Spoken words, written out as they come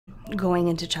Going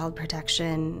into child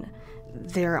protection,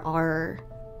 there are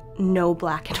no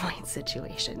black and white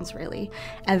situations, really.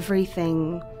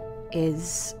 Everything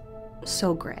is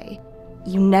so gray.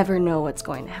 You never know what's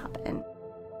going to happen.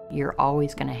 You're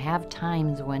always going to have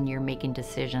times when you're making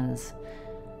decisions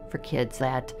for kids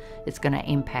that it's going to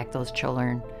impact those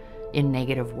children in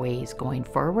negative ways going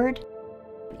forward.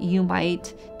 You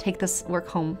might take this work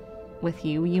home with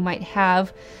you. You might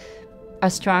have a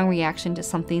strong reaction to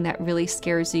something that really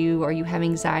scares you, or you have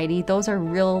anxiety. Those are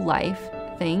real life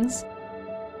things.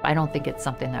 I don't think it's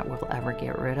something that we'll ever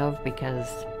get rid of, because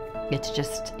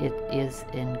it is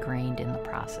ingrained in the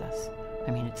process.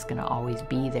 I mean, it's going to always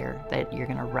be there, that you're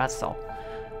going to wrestle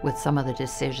with some of the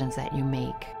decisions that you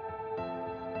make.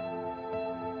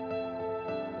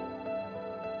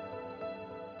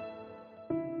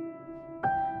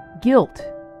 Guilt,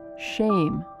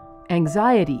 shame,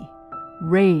 anxiety,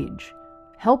 rage,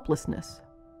 helplessness,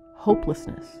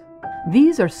 hopelessness.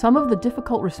 These are some of the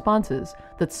difficult responses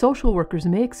that social workers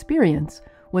may experience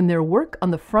when their work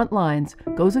on the front lines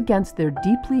goes against their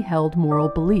deeply held moral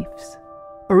beliefs.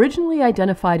 Originally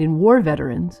identified in war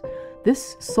veterans,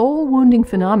 this soul-wounding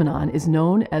phenomenon is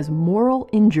known as moral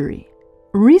injury.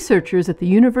 Researchers at the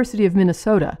University of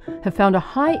Minnesota have found a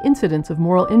high incidence of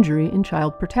moral injury in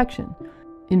child protection,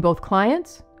 in both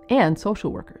clients and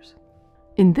social workers.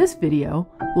 In this video,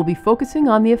 we'll be focusing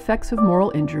on the effects of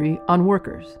moral injury on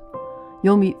workers.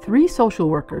 You'll meet 3 social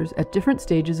workers at different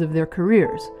stages of their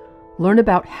careers, learn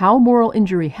about how moral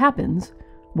injury happens,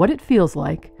 what it feels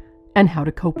like, and how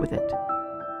to cope with it.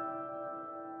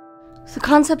 The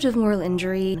concept of moral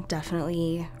injury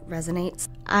definitely resonates.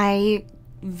 I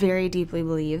very deeply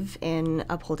believe in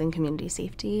upholding community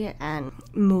safety and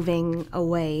moving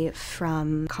away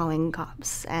from calling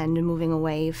cops and moving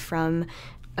away from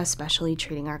especially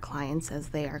treating our clients as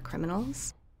they are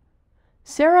criminals.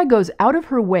 Sarah goes out of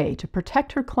her way to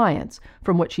protect her clients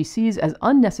from what she sees as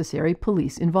unnecessary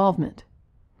police involvement.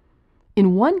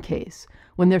 In one case,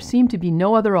 when there seemed to be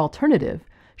no other alternative,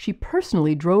 she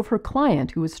personally drove her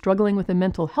client, who was struggling with a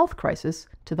mental health crisis,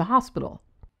 to the hospital.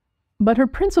 But her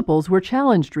principals were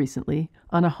challenged recently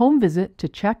on a home visit to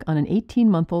check on an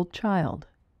 18-month-old child.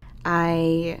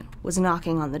 I was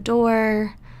knocking on the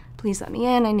door. Please let me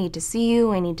in. I need to see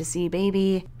you. I need to see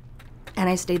baby. And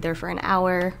I stayed there for an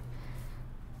hour,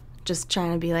 just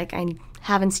trying to be like, I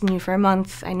haven't seen you for a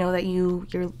month. I know that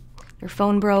your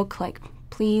phone broke. Like,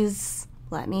 please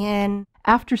let me in.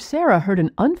 After Sarah heard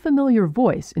an unfamiliar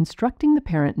voice instructing the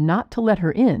parent not to let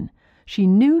her in, she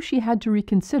knew she had to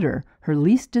reconsider her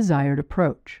least desired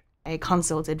approach. I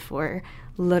consulted for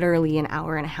literally an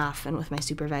hour and a half, and with my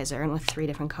supervisor and with 3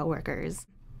 different coworkers,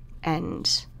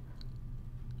 and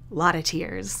a lot of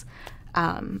tears.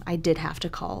 I did have to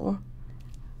call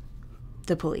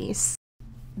the police.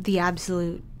 The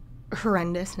absolute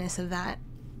horrendousness of that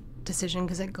decision,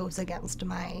 because it goes against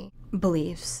my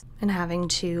beliefs, and having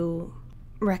to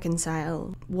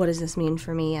reconcile, what does this mean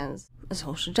for me as a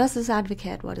social justice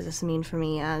advocate? What does this mean for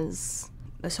me as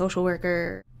a social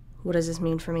worker? What does this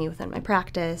mean for me within my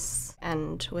practice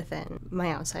and within my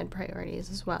outside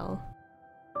priorities as well?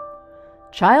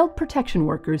 Child protection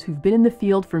workers who've been in the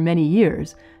field for many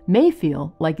years may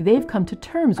feel like they've come to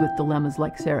terms with dilemmas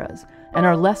like Sarah's and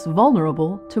are less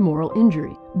vulnerable to moral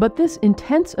injury. But this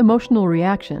intense emotional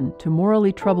reaction to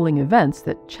morally troubling events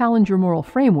that challenge your moral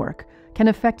framework can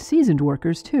affect seasoned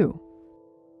workers too.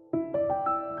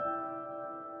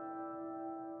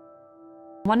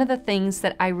 One of the things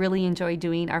that I really enjoy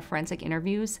doing are forensic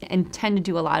interviews, and tend to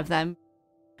do a lot of them.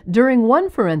 During one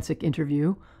forensic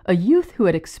interview, a youth who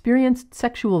had experienced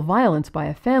sexual violence by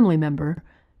a family member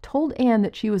told Anne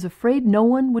that she was afraid no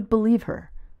one would believe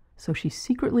her, so she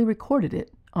secretly recorded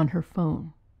it on her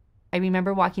phone. I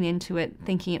remember walking into it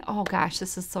thinking, oh gosh,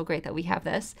 this is so great that we have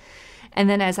this. And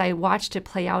then as I watched it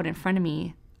play out in front of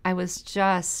me, I was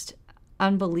just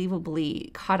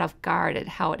unbelievably caught off guard at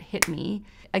how it hit me.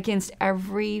 Against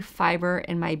every fiber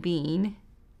in my being,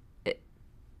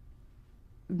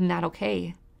 not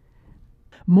okay.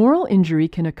 Moral injury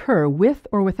can occur with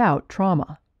or without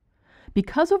trauma.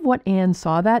 Because of what Anne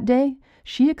saw that day,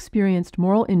 she experienced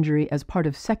moral injury as part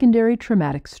of secondary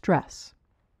traumatic stress.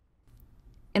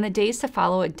 In the days to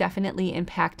follow, it definitely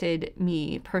impacted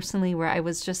me personally, where I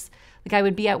was just, like, I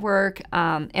would be at work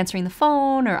answering the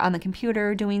phone or on the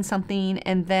computer doing something,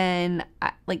 and then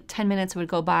like 10 minutes would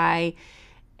go by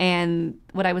and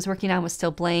what I was working on was still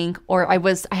blank, or I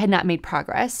had not made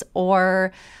progress,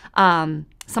 or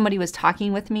somebody was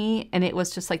talking with me and it was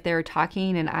just like they were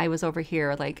talking and I was over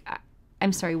here like,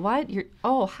 I'm sorry, what?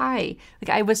 Oh, hi.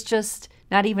 Like, I was just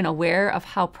not even aware of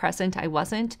how present I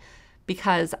wasn't,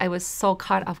 because I was so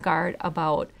caught off guard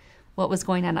about what was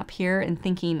going on up here and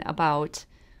thinking about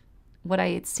what I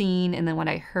had seen and then what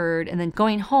I heard, and then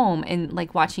going home and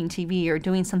like watching TV or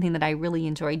doing something that I really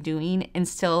enjoyed doing and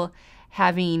still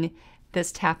having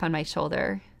this tap on my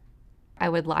shoulder. I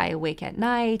would lie awake at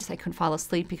night. I couldn't fall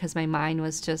asleep because my mind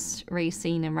was just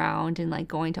racing around and like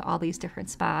going to all these different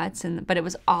spots. But it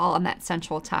was all on that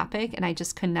central topic, and I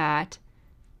just could not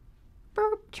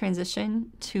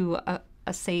transition to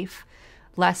a safe,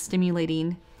 less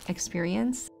stimulating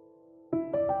experience.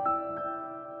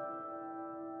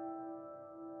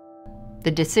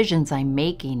 The decisions I'm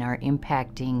making are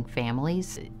impacting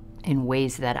families in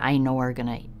ways that I know are going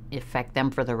to affect them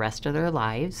for the rest of their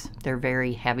lives. They're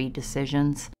very heavy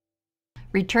decisions.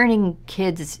 Returning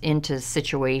kids into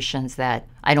situations that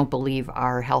I don't believe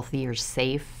are healthy or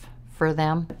safe for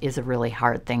them is a really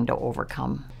hard thing to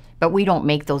overcome. But we don't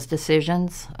make those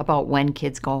decisions about when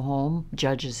kids go home.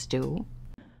 Judges do.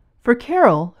 For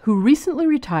Carol, who recently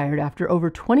retired after over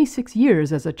 26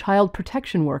 years as a child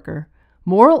protection worker,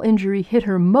 moral injury hit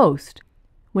her most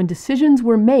when decisions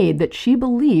were made that she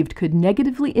believed could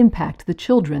negatively impact the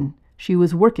children she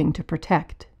was working to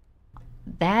protect.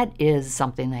 That is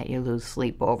something that you lose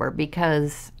sleep over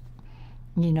because,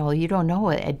 you don't know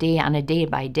on a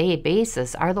day-by-day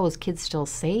basis, are those kids still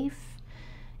safe?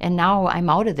 And now I'm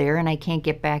out of there and I can't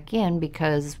get back in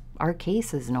because our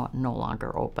case is no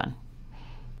longer open.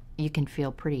 You can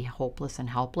feel pretty hopeless and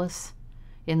helpless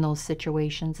in those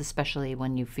situations, especially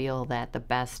when you feel that the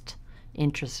best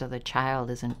interest of the child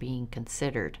isn't being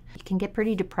considered. You can get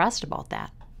pretty depressed about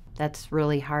that. That's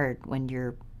really hard when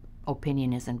your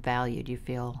opinion isn't valued. You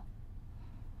feel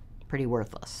pretty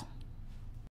worthless.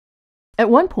 At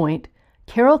one point,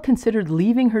 Carol considered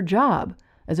leaving her job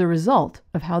as a result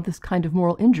of how this kind of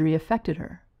moral injury affected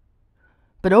her.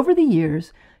 But over the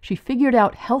years, she figured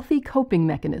out healthy coping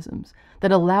mechanisms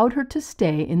that allowed her to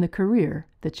stay in the career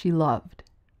that she loved.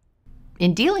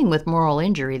 In dealing with moral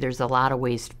injury, there's a lot of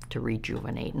ways to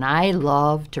rejuvenate. And I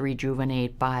love to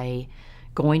rejuvenate by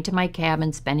going to my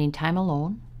cabin, spending time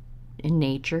alone in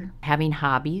nature, having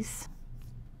hobbies.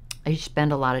 I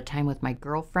spend a lot of time with my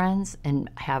girlfriends and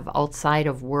have outside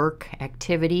of work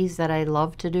activities that I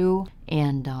love to do.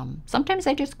 And sometimes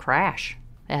I just crash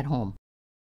at home.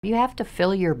 You have to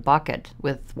fill your bucket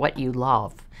with what you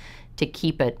love to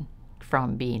keep it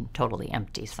from being totally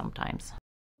empty sometimes.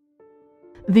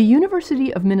 The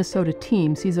University of Minnesota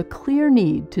team sees a clear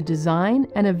need to design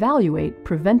and evaluate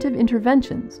preventive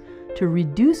interventions to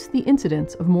reduce the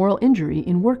incidence of moral injury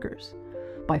in workers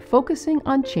by focusing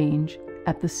on change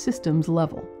at the systems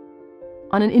level.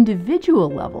 On an individual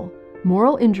level,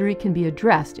 moral injury can be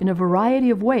addressed in a variety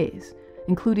of ways,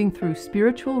 including through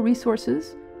spiritual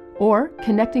resources or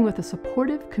connecting with a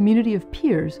supportive community of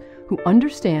peers who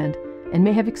understand and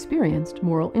may have experienced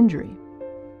moral injury.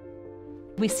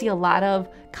 We see a lot of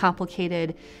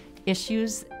complicated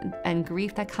issues and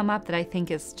grief that come up that I think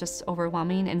is just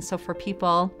overwhelming. And so for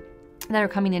people that are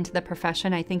coming into the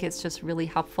profession, I think it's just really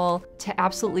helpful to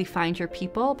absolutely find your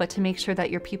people, but to make sure that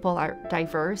your people are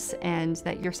diverse and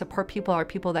that your support people are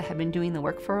people that have been doing the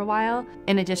work for a while,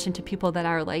 in addition to people that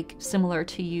are like similar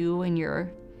to you in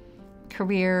your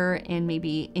career and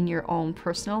maybe in your own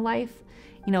personal life,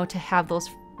 to have those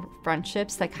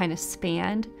friendships that kind of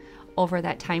spanned over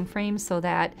that time frame, so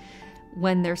that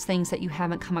when there's things that you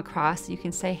haven't come across, you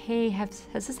can say, hey, has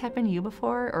this happened to you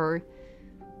before? Or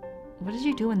what did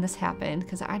you do when this happened?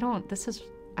 Because I don't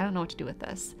know what to do with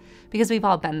this. Because we've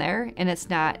all been there, and it's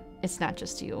not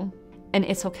just you. And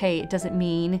it's okay. It doesn't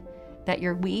mean that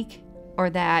you're weak or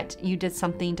that you did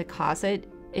something to cause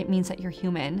it. It means that you're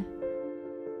human.